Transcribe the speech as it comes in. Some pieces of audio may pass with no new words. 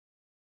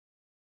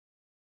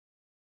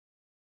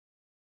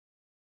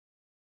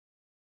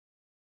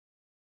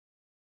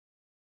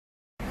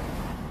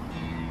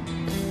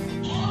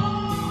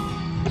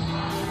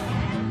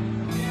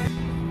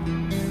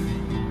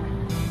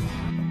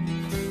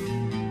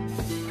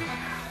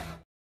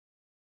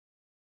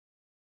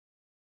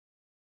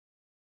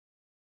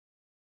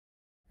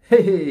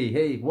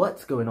Hey,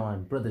 what's going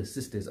on, brothers,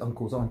 sisters,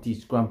 uncles,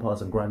 aunties,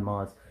 grandpas, and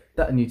grandmas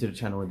that are new to the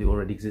channel and the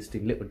already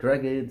existing little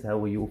dragons?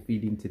 How are you all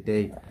feeling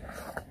today?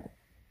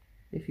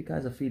 If you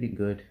guys are feeling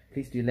good,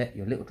 please do let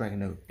your little dragon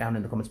know down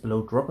in the comments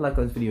below. Drop a like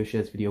on this video,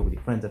 share this video with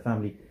your friends and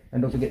family,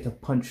 and don't forget to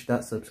punch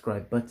that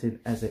subscribe button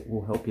as it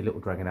will help your little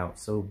dragon out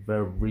so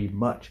very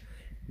much.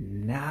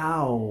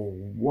 Now,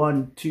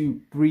 1,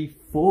 2, 3,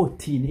 4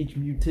 Teenage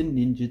Mutant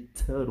Ninja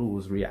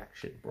Turtles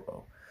reaction,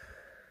 bro.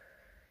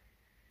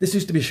 This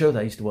used to be a show that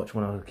I used to watch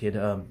when I was a kid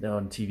on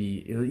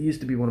TV. It used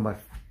to be one of my...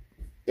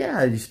 Yeah,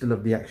 I used to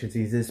love the action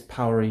scenes. This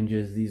Power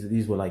Rangers,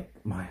 these were like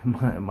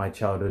my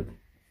childhood.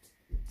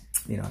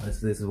 You know,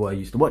 this is what I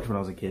used to watch when I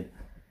was a kid.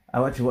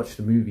 I actually watched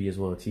the movie as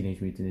well,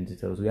 Teenage Mutant Ninja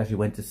Turtles. We actually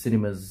went to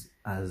cinemas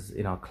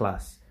in our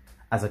class.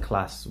 As a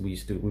class, we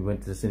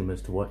went to the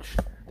cinemas to watch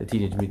the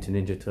Teenage Mutant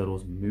Ninja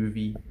Turtles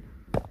movie.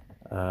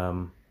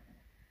 I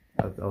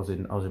was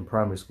in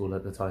primary school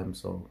at the time,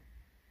 so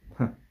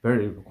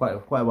quite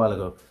a while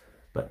ago.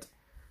 But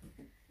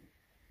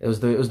it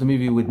was the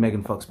movie with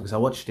Megan Fox, because I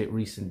watched it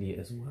recently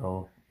as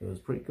well. It was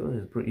pretty good.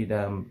 It was pretty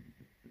damn.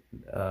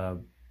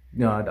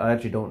 No, I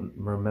actually don't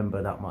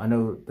remember that much. I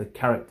know the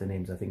character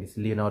names. I think it's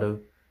Leonardo,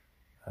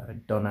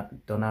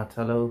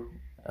 Donatello,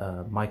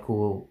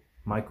 Michael,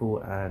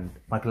 and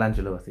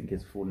Michelangelo, I think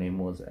his full name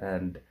was,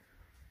 and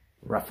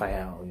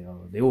Raphael. You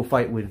know, they all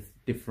fight with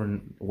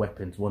different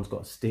weapons. One's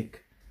got a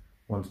stick,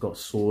 one's got a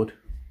sword.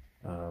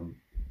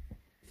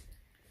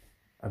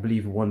 I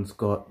believe one's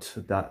got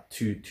that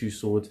two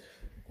swords.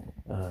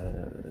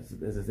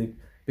 There's a thing,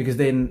 because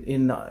then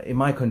in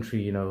my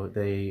country, you know,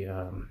 they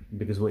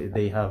because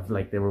they have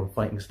like their own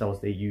fighting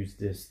styles. They use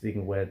this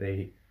thing where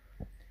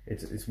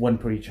it's one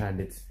per each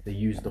hand. They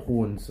use the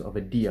horns of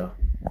a deer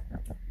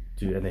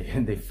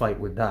and they fight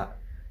with that.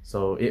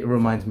 So it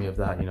reminds me of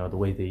that, you know, the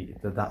way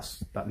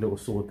that little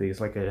sword thing. It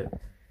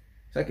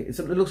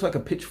looks like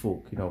a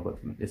pitchfork, you know, but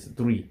it's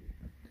three.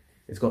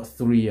 It's got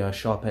three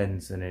sharp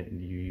ends in it,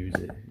 and you use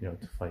it, you know,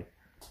 to fight.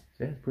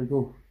 So yeah, it's pretty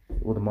cool.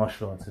 All the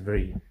martial arts are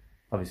very,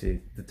 obviously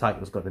the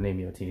title's got the name,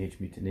 you know, Teenage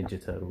Mutant Ninja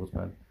Turtles,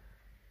 man.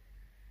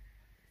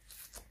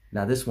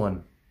 Now this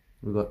one,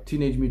 we've got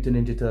Teenage Mutant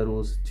Ninja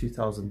Turtles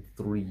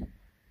 2003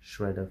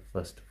 Shredder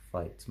First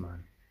Fight,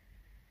 man.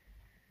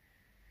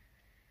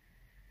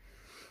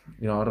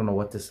 You know, I don't know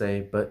what to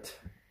say, but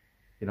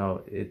you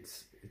know,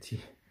 it's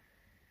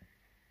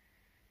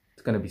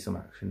gonna be some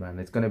action, man.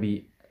 It's gonna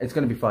be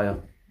fire.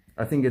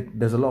 I think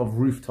there's a lot of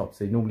rooftops.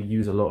 They normally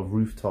use a lot of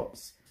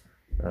rooftops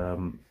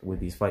with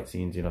these fight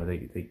scenes. You know,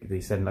 they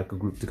send like a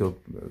group to go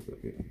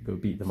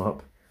beat them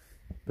up.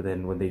 But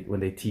then when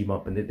they team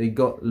up, and they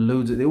got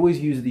loads of, they always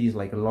use these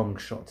like long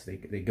shots. They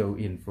go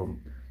in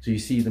from, so you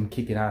see them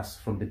kicking ass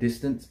from the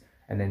distance,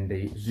 and then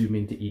they zoom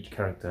into each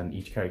character, and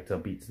each character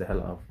beats the hell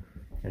out of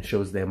and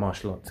shows their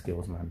martial arts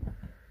skills, man.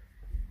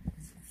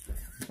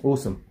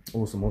 Awesome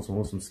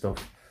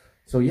stuff.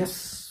 So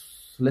yes.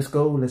 Let's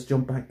go. Let's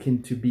jump back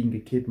into being a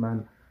kid,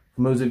 man.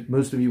 For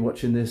most of you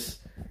watching this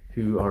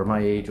who are my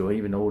age or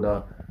even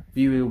older, for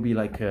you it will be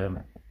like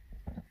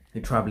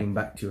traveling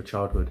back to your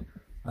childhood,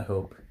 I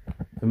hope.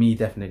 For me,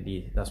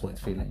 definitely, that's what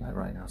it's feeling like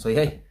right now. So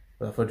hey,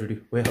 without further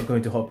ado, we're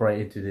going to hop right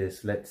into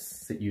this.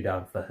 Let's sit you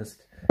down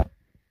first.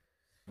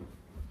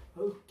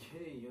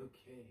 Okay.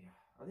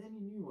 Are there any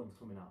new ones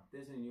coming out? If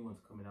there's any new ones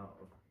coming out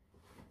of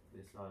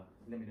this,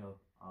 let me know.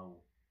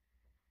 I'll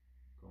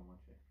go and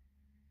watch it.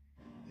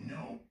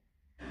 No.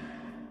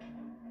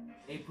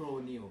 April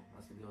O'Neil,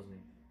 that's the girl's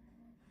name.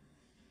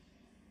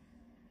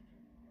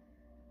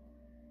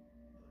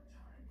 The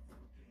time for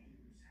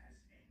games has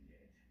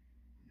ended.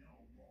 No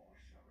more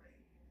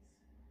charades.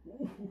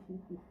 Ooh,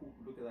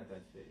 look at that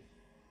guy's face.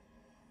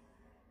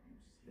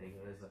 There you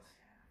go, there's that.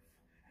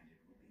 And it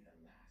will be the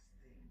last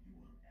thing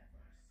you will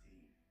ever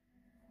see.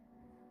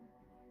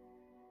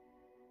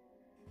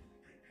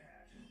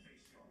 Prepare to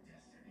face your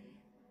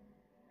destiny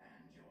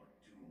and your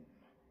doom.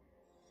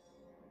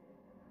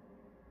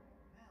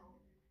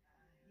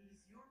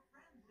 He's your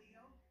friend,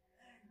 Leo.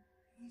 And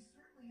he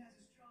certainly has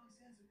a strong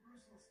sense of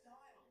personal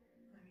style.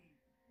 I mean,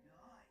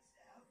 nice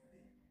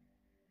outfit.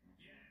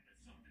 Yeah, but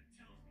something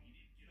tells me he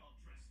didn't get all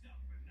dressed up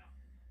for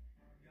nothing.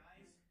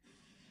 Guys,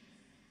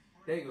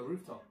 there you go,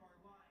 rooftop.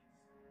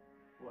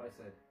 What I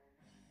said.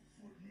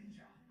 Foot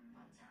Ninja,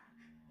 attack.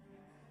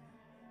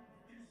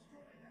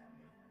 Destroy them.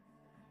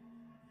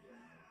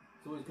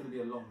 It's always going to be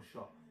a long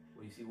shot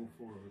where you see all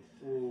four of them.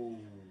 Oh.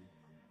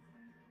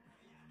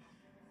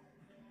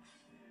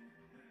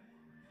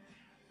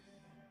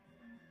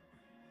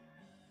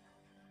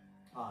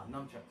 Ah,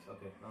 nunchucks.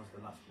 Okay, that was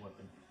the last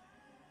weapon.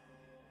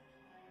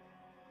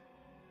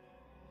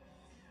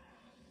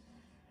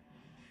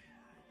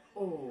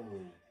 Oh.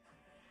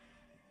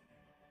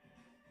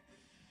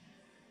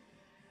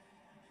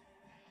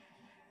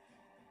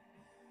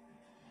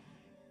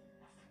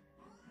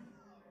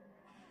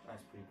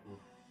 That's pretty cool.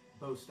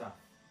 Bow staff.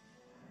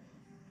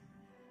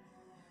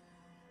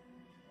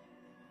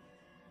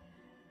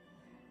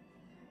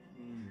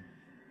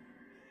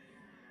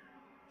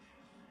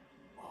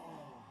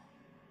 Oh.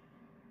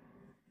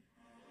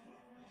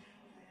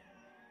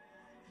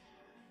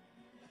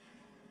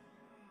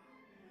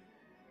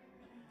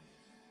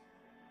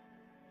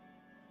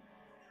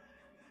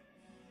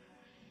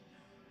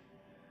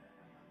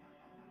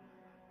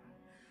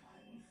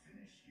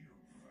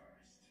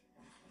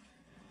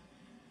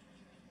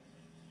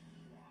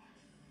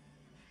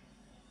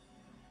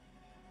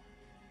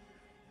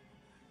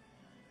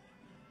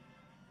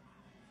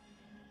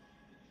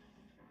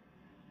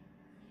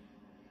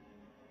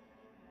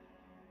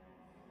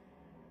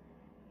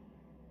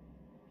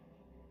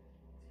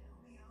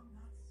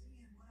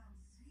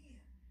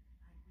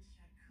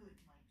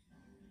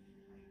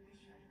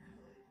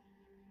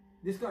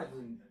 This guy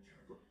doesn't.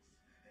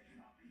 They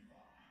cannot be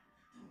far.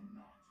 Do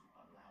not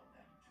allow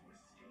them to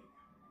escape.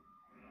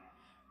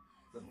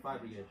 The fire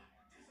brigade.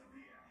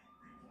 Disappear.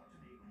 Report to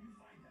me when you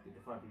find them. Get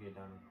the fire brigade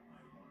down. I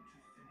want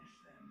to finish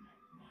them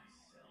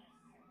myself.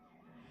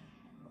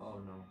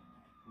 Oh no.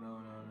 No,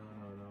 no, no,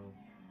 no, no.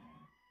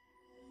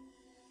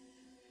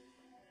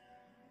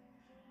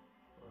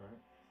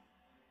 Alright.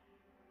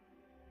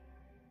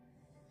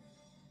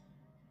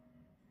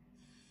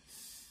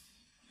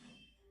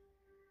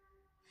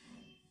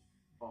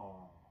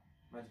 Oh,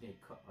 imagine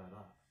getting cut by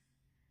that.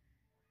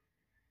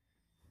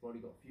 I've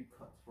already got a few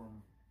cuts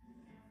from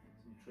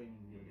some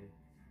training the other day.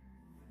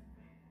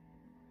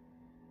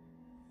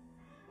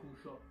 Cool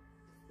shot.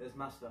 There's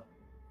Master.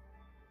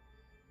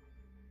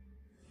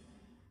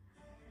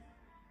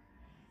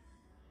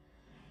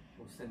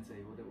 Or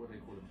Sensei, what do they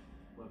call him?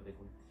 Whatever they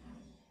call him.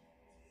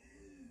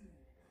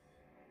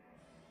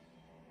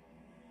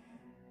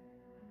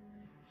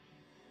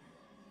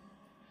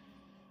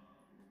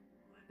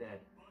 Dead.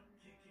 Butt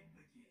kicking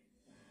begin.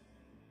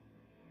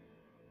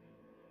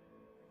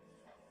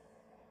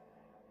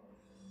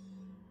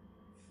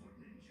 Foot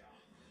ninja.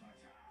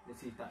 Attack.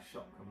 Let's see if that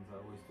shot comes I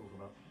always talk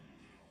about.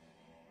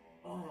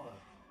 Oh,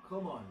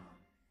 come on.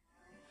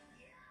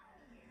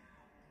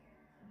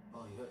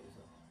 Oh, you hurt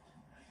yourself.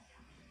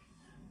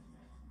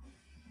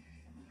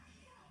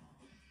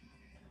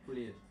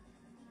 Brilliant.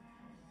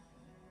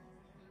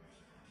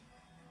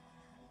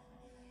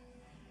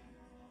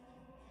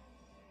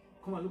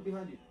 Come on, look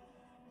behind you.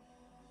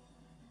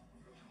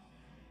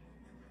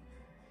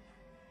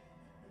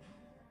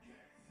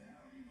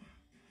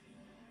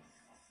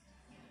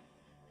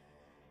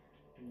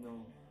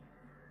 No.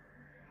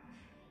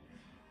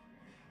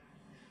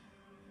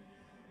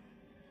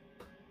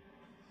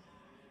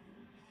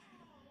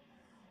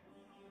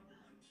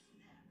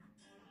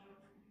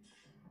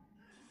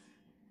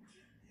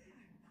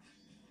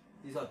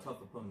 These are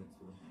tough opponents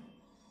for them.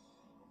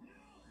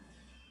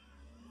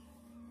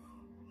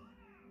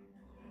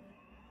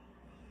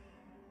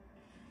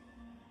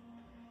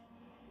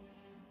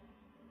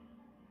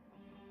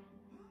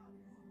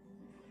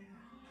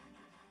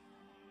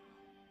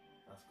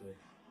 That's good.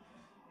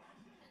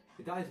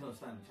 The guy's not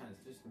stand a chance,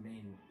 just the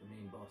main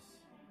boss.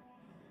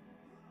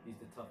 He's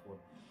the tough one.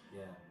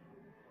 Yeah.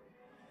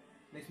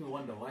 Makes me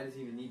wonder, why does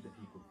he even need the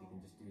people if he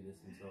can just do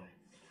this himself?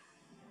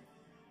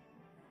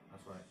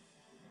 That's right.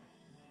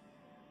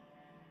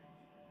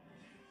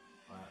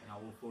 Alright, now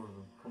all four of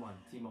them. Come on,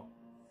 team up.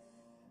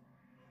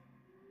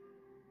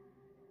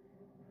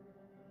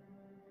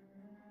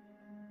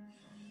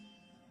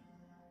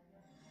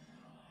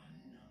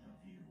 None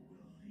of you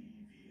will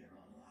leave here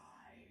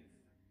alive.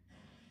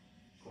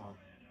 Come on.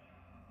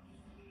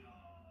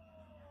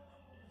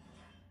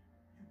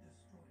 You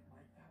destroyed my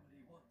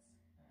family once.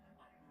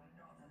 I will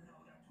not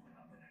allow that to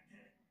happen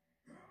again.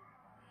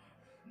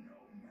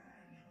 No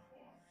man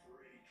or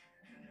freak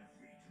can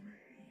defeat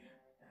me.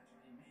 That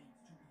remains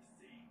to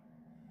be seen.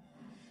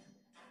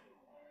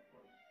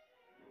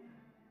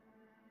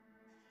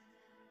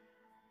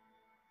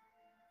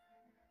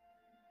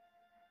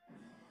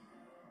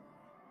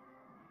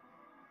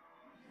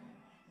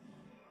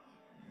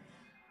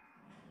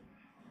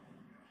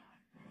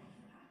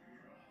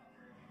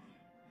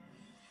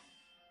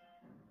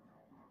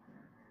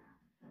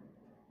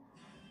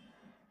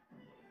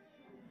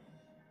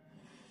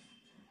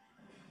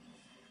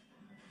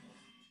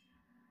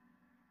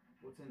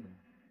 What's in them?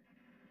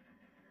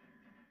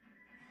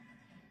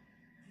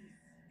 This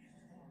is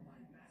for my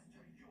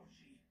master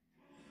Yoshi.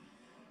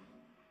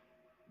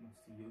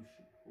 Master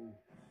Yoshi. Oh.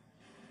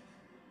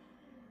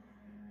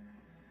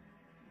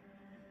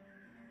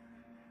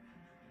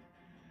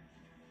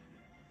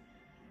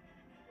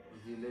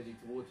 Was he allergic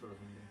to water or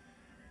something?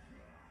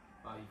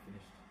 Ah, you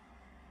finished.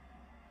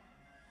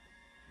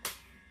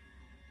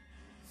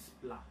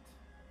 Splat.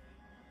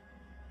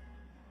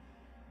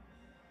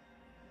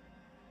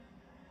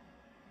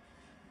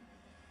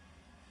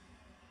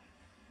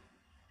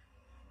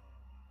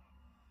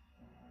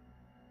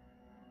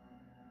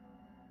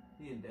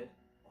 He ain't dead.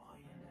 Oh,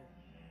 he ain't dead.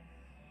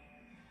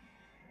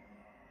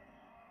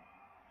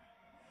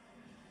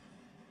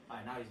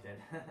 Alright, now he's dead.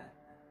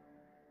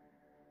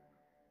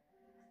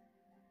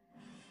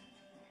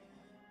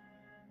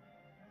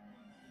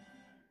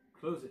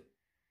 Close it.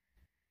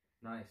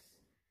 Nice.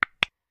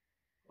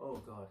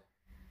 Oh god.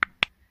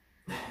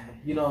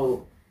 You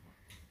know,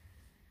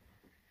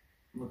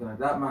 looking at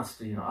that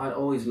master, you know, I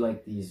always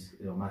like these,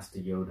 you know, Master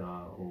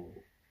Yoda or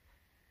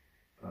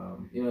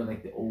you know,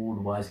 like the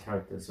old wise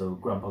characters. So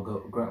Grandpa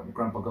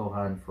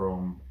Gohan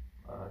from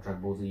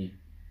Dragon Ball Z,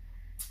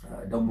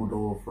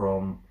 Dumbledore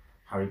from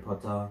Harry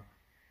Potter,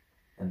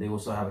 and they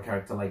also have a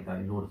character like that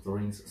in Lord of the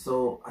Rings.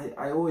 So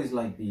I always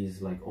like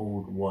these like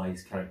old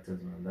wise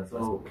characters, man. That's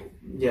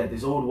yeah,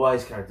 these old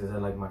wise characters are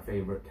like my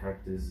favorite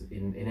characters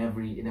in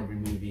every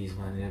movies,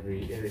 man.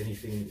 In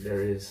anything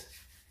there is,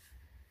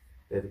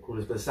 they're the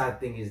coolest. But the sad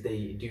thing is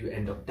they do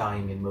end up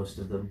dying in most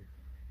of them.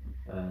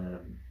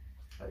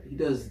 He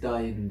does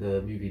die in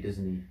the movie,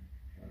 doesn't he?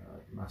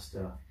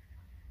 Master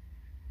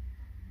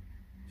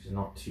which is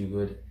not too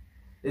good.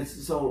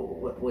 It's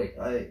so wait,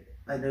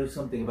 I know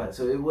something about it.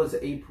 So it was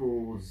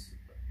April's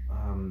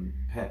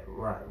pet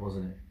rat,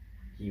 wasn't it?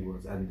 He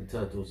was, and the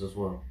turtles as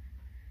well.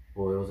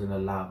 Or it was in a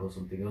lab or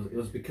something. It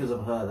was because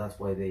of her. That's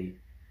why they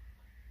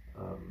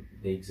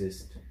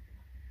exist.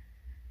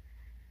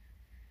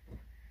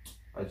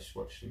 I just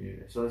watched the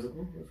movie, so I was like,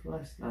 oh,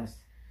 that's nice.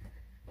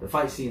 The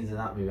fight scenes in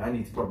that movie, I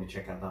need to probably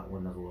check out that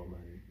one as well,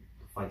 man.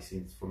 The fight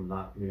scenes from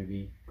that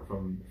movie,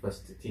 from the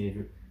first Teenage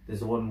Mutant.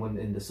 There's the one when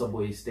in the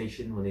subway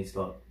station when they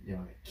start, you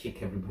know,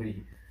 kick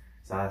everybody's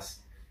ass,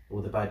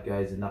 all the bad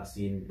guys in that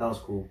scene. That was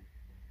cool.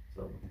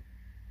 So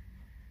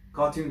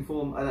cartoon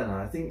form, I don't know.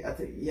 I think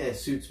yeah, it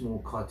suits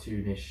more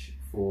cartoonish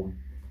form.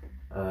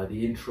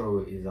 The intro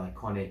is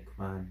iconic,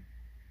 man.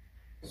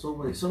 So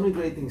many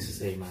great things to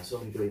say, man. So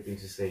many great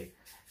things to say.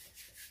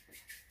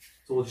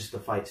 It's all just the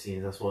fight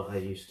scenes. That's what I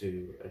used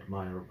to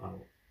admire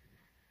about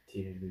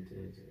Teenage Mutant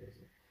Ninja Turtles.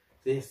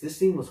 So yes, this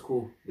scene was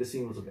cool. This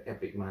scene was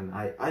epic, man.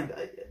 I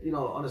you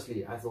know,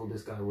 honestly, I thought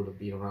this guy would have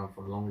been around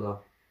for longer,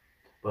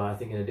 but I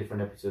think in a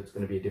different episode, it's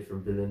going to be a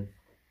different villain.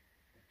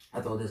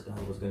 I thought this guy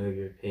was going to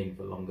be a pain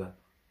for longer.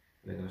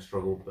 They're going to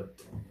struggle, but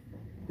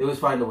they always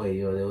find a way.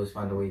 You know, they always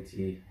find a way to,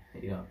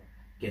 you know,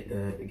 get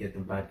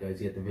the bad guys,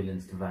 get the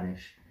villains to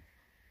vanish.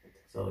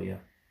 So yeah.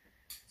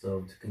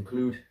 So to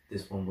conclude,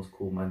 this one was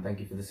cool, man. Thank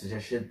you for the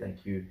suggestion.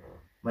 Thank you,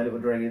 my little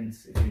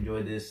dragons. If you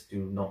enjoyed this,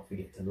 do not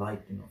forget to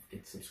like, do not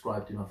forget to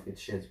subscribe, do not forget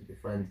to share this with your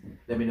friends.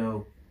 Let me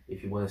know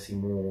if you want to see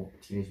more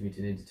Teenage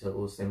Mutant Ninja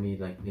Turtles. Send me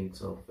like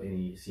links of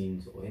any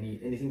scenes or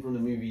anything from the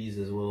movies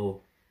as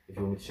well. If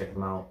you want me to check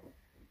them out,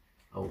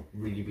 I'll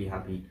really be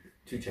happy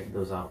to check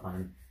those out,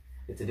 man.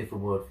 It's a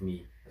different world for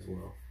me as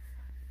well.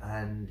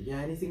 And yeah,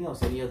 anything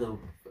else, any other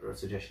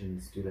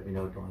suggestions, do let me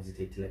know. Don't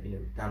hesitate to let me know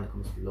down in the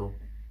comments below.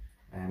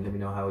 And let me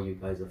know how you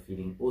guys are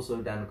feeling.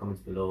 Also down in the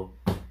comments below,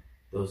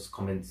 those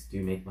comments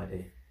do make my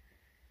day.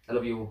 I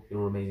love you all.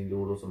 You're amazing. You're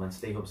all awesome, man.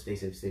 Stay home, stay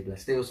safe, stay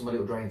blessed. Stay awesome, my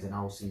little dragons, and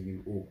I'll see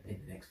you all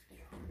in the next video.